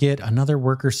hopefully we'll get another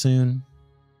worker soon.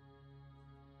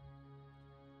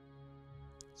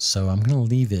 So I'm going to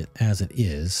leave it as it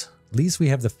is. At least we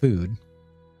have the food.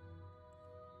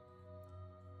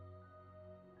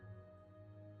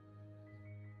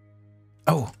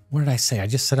 Oh, what did I say? I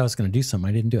just said I was going to do something.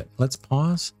 I didn't do it. Let's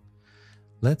pause.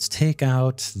 Let's take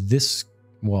out this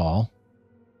wall.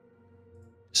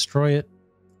 Destroy it.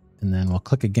 And then we'll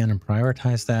click again and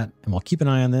prioritize that. And we'll keep an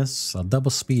eye on this. I'll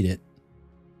double speed it.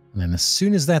 And then as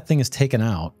soon as that thing is taken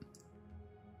out,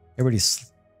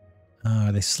 everybody's...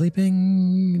 are they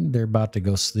sleeping? They're about to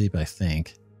go sleep, I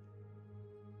think.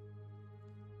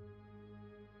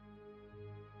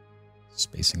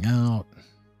 Spacing out.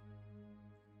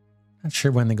 Not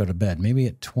sure when they go to bed. Maybe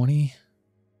at 20?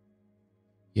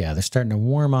 Yeah, they're starting to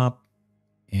warm up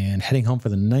and heading home for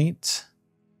the night.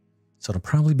 So it'll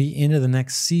probably be into the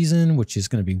next season, which is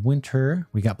going to be winter.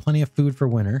 We got plenty of food for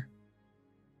winter.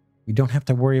 We don't have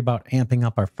to worry about amping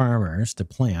up our farmers to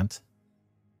plant.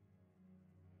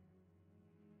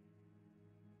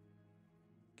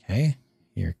 Okay,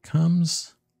 here it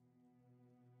comes.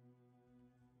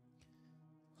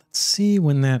 Let's see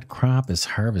when that crop is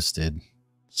harvested.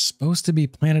 It's supposed to be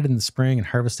planted in the spring and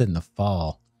harvested in the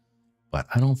fall, but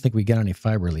I don't think we got any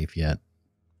fiber leaf yet.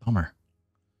 Bummer.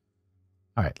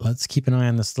 All right, let's keep an eye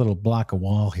on this little block of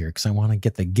wall here because I want to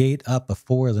get the gate up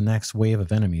before the next wave of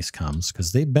enemies comes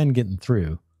because they've been getting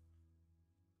through.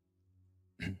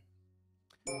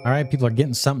 All right, people are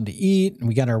getting something to eat.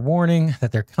 We got our warning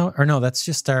that they're coming. Or no, that's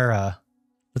just our...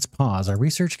 let's pause. Our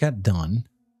research got done.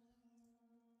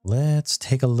 Let's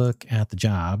take a look at the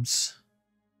jobs.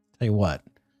 Tell you what.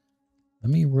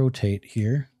 Let me rotate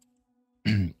here.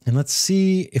 And let's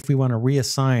see if we want to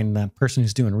reassign that person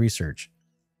who's doing research.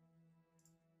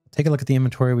 Take a look at the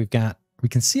inventory we've got. We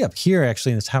can see up here,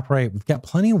 actually, in the top right, we've got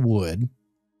plenty of wood.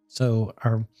 So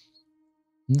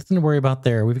nothing to worry about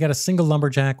there. We've got a single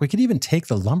lumberjack. We could even take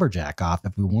the lumberjack off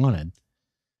if we wanted.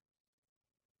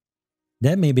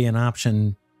 That may be an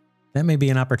option. That may be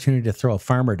an opportunity to throw a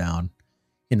farmer down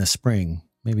in the spring.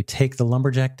 Maybe take the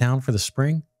lumberjack down for the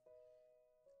spring.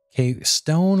 Okay,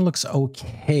 stone looks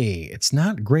okay. It's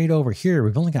not great over here.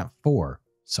 We've only got 4.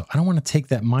 So I don't want to take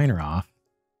that miner off.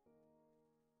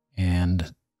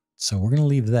 And so we're going to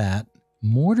leave that.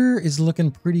 Mortar is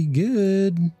looking pretty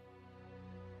good.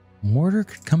 Mortar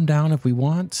could come down if we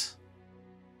want.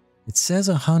 It says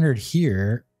 100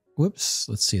 here. Whoops.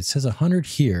 Let's see. It says 100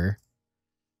 here.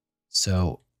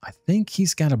 So I think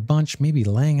he's got a bunch maybe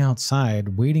laying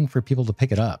outside waiting for people to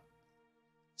pick it up.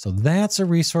 So that's a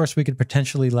resource we could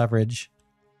potentially leverage.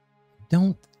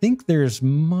 Don't think there's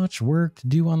much work to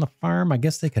do on the farm. I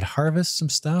guess they could harvest some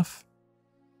stuff.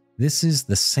 This is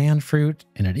the sand fruit,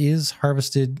 and it is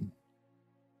harvested.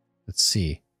 Let's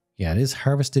see. Yeah, it is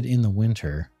harvested in the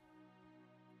winter.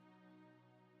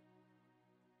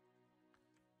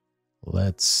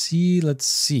 Let's see. Let's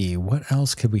see. What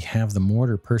else could we have the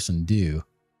mortar person do?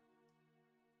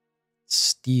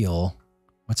 Steel.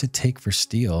 What's it take for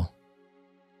steel?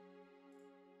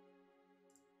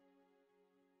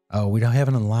 Oh, we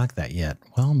haven't unlocked that yet.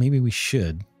 Well, maybe we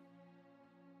should.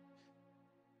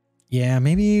 Yeah,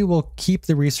 maybe we'll keep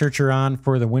the researcher on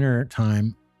for the winter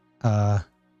time, and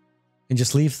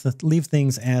just leave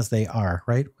things as they are,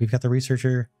 right? We've got the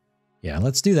researcher. Yeah,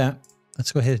 let's do that.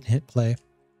 Let's go ahead and hit play.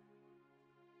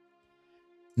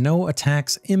 No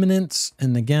attacks imminent.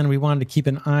 And again, we wanted to keep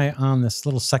an eye on this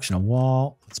little section of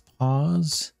wall. Let's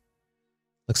pause.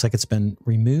 Looks like it's been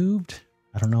removed.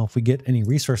 I don't know if we get any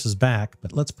resources back,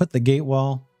 but let's put the gate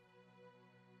wall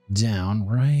down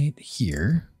right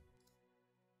here.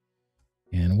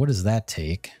 And what does that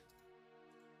take?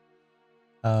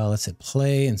 Let's hit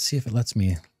play and see if it lets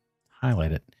me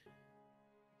highlight it.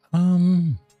 I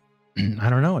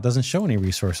don't know. It doesn't show any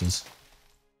resources.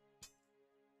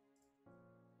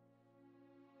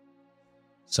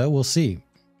 So we'll see.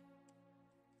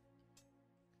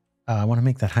 I want to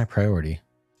make that high priority.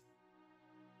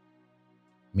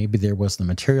 Maybe there was the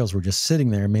materials were just sitting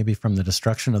there, maybe from the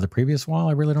destruction of the previous wall.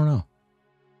 I really don't know.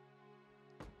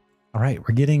 All right,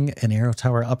 we're getting an arrow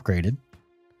tower upgraded.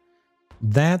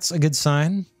 That's a good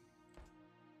sign.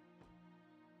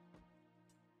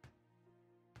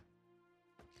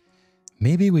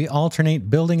 Maybe we alternate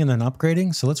building and then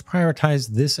upgrading. So let's prioritize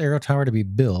this arrow tower to be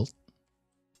built.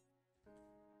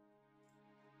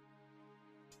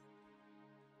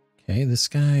 Okay, this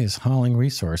guy is hauling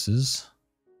resources.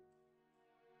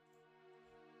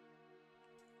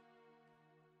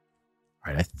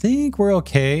 All right, I think we're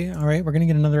okay. All right, we're going to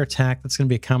get another attack. That's going to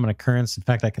be a common occurrence. In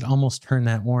fact, I could almost turn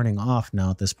that warning off now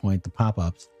at this point, the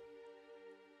pop-ups.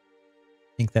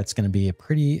 I think that's going to be a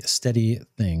pretty steady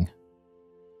thing.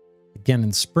 Again,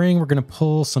 in spring, we're going to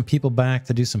pull some people back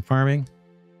to do some farming.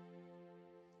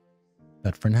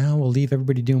 But for now, we'll leave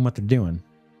everybody doing what they're doing.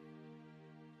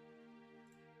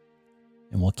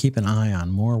 And we'll keep an eye on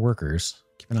more workers.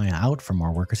 Keep an eye out for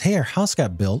more workers. Hey, our house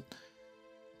got built.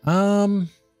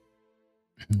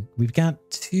 We've got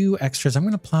 2 extras. I'm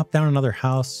going to plop down another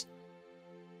house.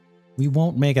 We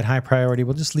won't make it high priority.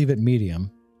 We'll just leave it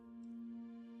medium.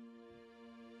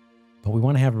 But we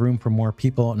want to have room for more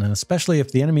people. And especially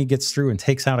if the enemy gets through and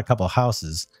takes out a couple of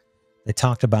houses. They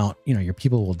talked about, you know, your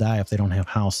people will die if they don't have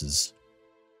houses.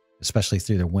 Especially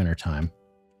through the winter time.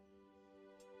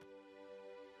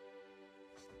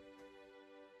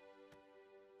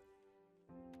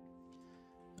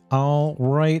 All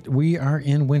right, we are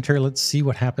in winter. Let's see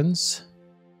what happens.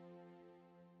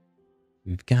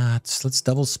 We've got, let's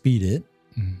double speed it.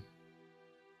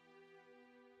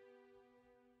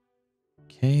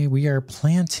 Okay, we are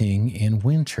planting in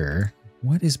winter.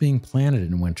 What is being planted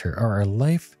in winter are our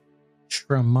life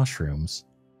shroom mushrooms.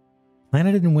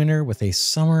 Planted in winter with a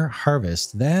summer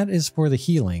harvest. That is for the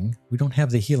healing. We don't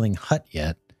have the healing hut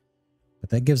yet, but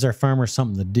that gives our farmers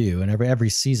something to do, and every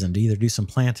season to either do some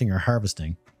planting or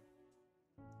harvesting.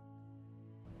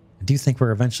 I do think we're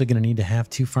eventually going to need to have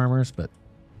 2 farmers, but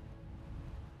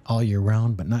all year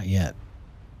round, but not yet.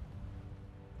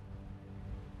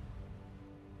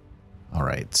 All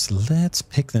right, so let's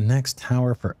pick the next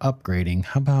tower for upgrading.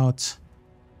 How about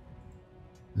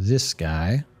this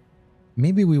guy?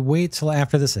 Maybe we wait till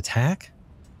after this attack.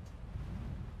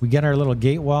 We get our little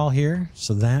gate wall here,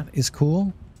 so that is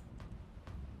cool.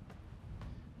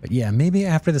 But yeah, maybe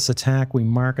after this attack, we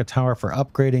mark a tower for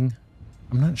upgrading.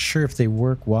 I'm not sure if they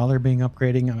work while they're being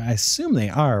upgrading. I assume they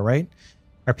are, right?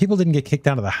 Our people didn't get kicked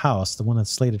out of the house, the one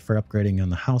that's slated for upgrading on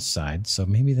the house side, so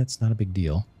maybe that's not a big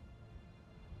deal.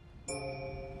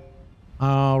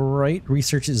 All right,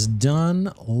 research is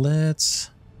done.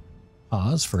 Let's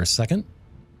pause for a second.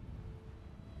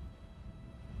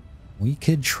 We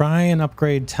could try and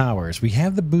upgrade towers. We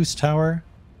have the boost tower,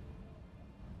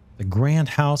 the grand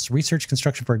house, research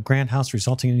construction for a grand house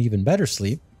resulting in even better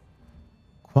sleep.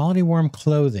 Quality warm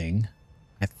clothing.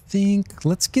 I think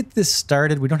let's get this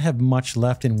started. We don't have much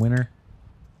left in winter.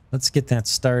 Let's get that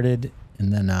started.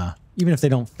 And then even if they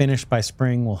don't finish by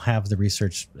spring, we'll have the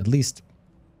research at least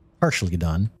partially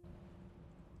done.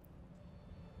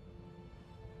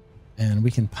 And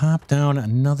we can pop down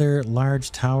another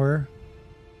large tower.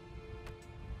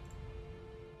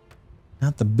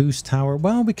 Not the boost tower.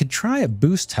 Well, we could try a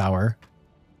boost tower.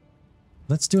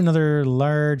 Let's do another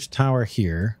large tower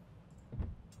here.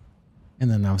 And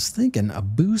then I was thinking a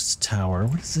boost tower.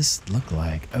 What does this look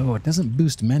like? Oh, it doesn't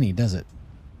boost many, does it?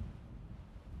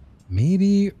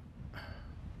 Maybe...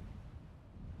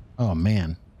 Oh,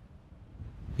 man.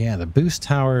 Yeah, the boost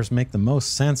towers make the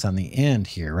most sense on the end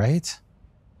here, right?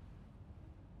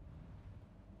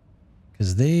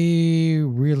 Because they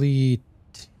really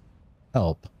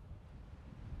help.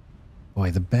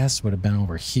 Boy, the best would have been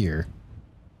over here.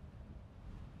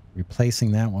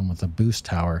 Replacing that one with a boost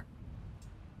tower.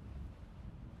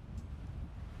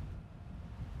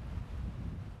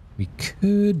 We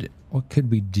could... What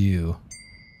could we do?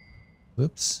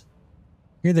 Whoops.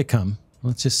 Here they come.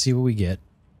 Let's just see what we get.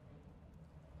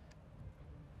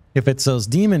 If it's those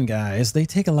demon guys, they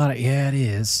take a lot of... Yeah, it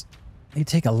is. They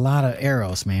take a lot of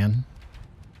arrows, man.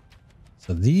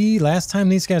 So the last time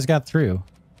these guys got through,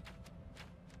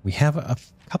 we have a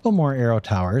couple more arrow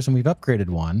towers, and we've upgraded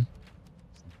one.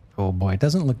 Oh boy, it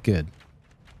doesn't look good.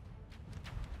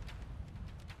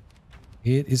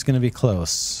 It is going to be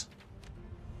close.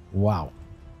 Wow.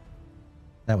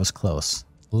 That was close.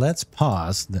 Let's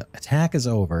pause. The attack is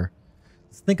over.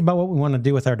 Let's think about what we want to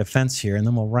do with our defense here, and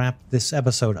then we'll wrap this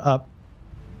episode up.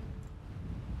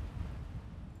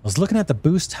 I was looking at the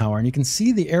boost tower, and you can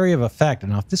see the area of effect.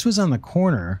 And now if this was on the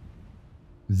corner,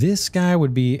 this guy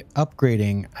would be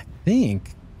upgrading, I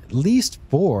think, at least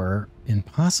 4 and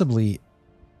possibly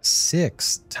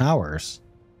 6 towers.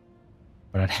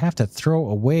 But I'd have to throw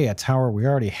away a tower we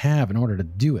already have in order to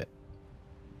do it.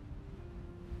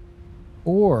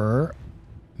 Or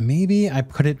maybe I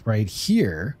put it right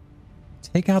here.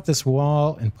 Take out this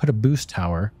wall and put a boost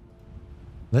tower.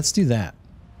 Let's do that.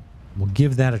 We'll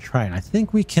give that a try. And I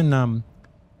think we can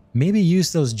maybe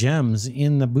use those gems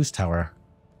in the boost tower.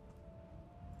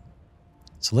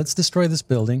 So let's destroy this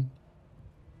building.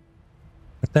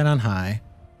 Put that on high.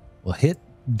 We'll hit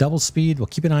double speed. We'll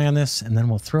keep an eye on this. And then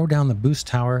we'll throw down the boost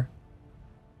tower.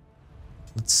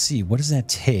 Let's see. What does that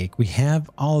take? We have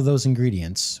all of those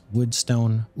ingredients. Wood,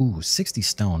 stone. Ooh, 60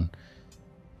 stone.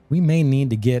 We may need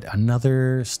to get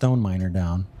another stone miner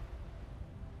down.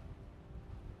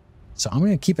 So I'm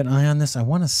going to keep an eye on this. I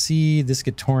want to see this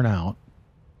get torn out.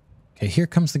 Okay, here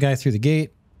comes the guy through the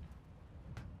gate.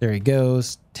 There he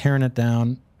goes, tearing it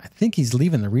down. I think he's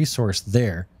leaving the resource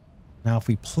there. Now, if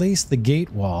we place the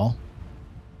gate wall,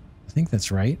 I think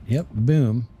that's right. Yep,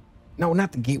 boom. No,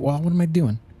 not the gate wall. What am I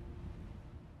doing?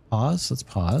 Pause. Let's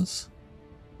pause.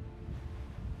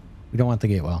 We don't want the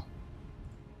gate wall.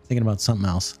 Thinking about something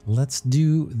else. Let's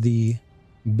do the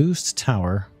boost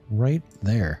tower right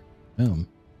there. Boom.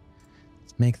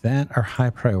 Let's make that our high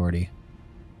priority.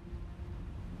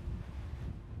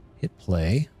 Hit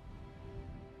play.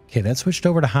 Okay, that switched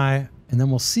over to high, and then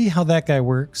we'll see how that guy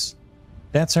works.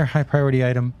 That's our high priority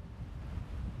item.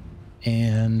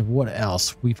 And what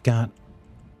else? We've got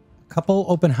a couple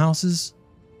open houses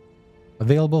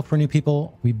available for new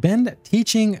people. We've been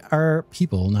teaching our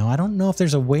people. Now, I don't know if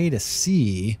there's a way to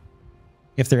see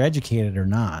if they're educated or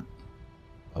not,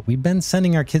 but we've been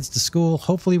sending our kids to school.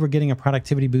 Hopefully we're getting a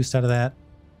productivity boost out of that.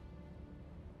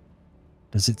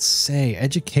 Does it say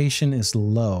education is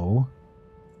low?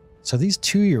 So these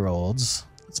 2-year-olds,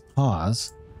 let's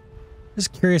pause.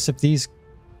 Just curious if these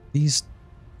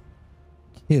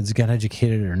kids got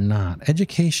educated or not.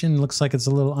 Education looks like it's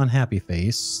a little unhappy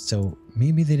face, so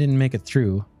maybe they didn't make it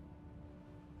through.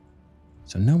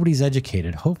 So nobody's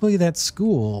educated. Hopefully that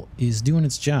school is doing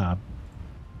its job.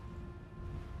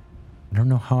 I don't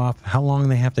know how long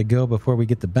they have to go before we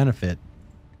get the benefit,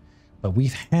 but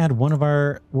we've had one of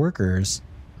our workers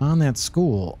on that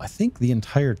school, I think the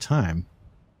entire time.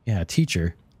 Yeah, a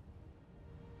teacher.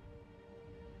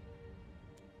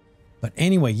 But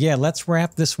anyway, yeah, let's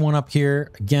wrap this one up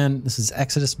here. Again, this is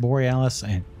Exodus Borealis.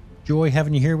 I enjoy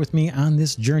having you here with me on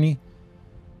this journey.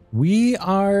 We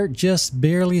are just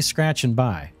barely scratching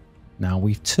by. Now,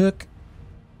 we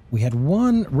had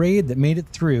one raid that made it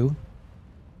through,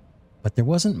 but there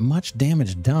wasn't much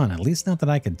damage done, at least not that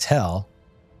I could tell.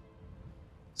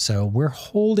 So we're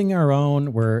holding our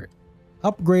own. We're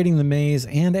upgrading the maze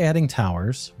and adding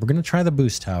towers. We're going to try the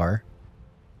boost tower.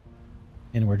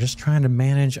 And we're just trying to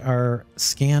manage our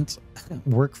scant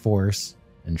workforce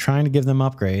and trying to give them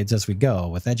upgrades as we go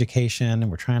with education. And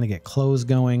we're trying to get clothes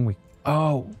going.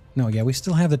 Oh, no, yeah, we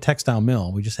still have the textile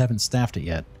mill. We just haven't staffed it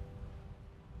yet.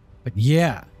 But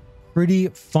yeah, pretty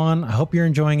fun. I hope you're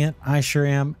enjoying it. I sure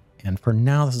am. And for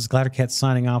now, this is Glidercat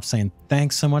signing off, saying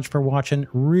thanks so much for watching.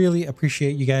 Really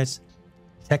appreciate you guys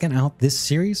checking out this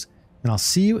series. And I'll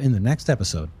see you in the next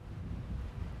episode.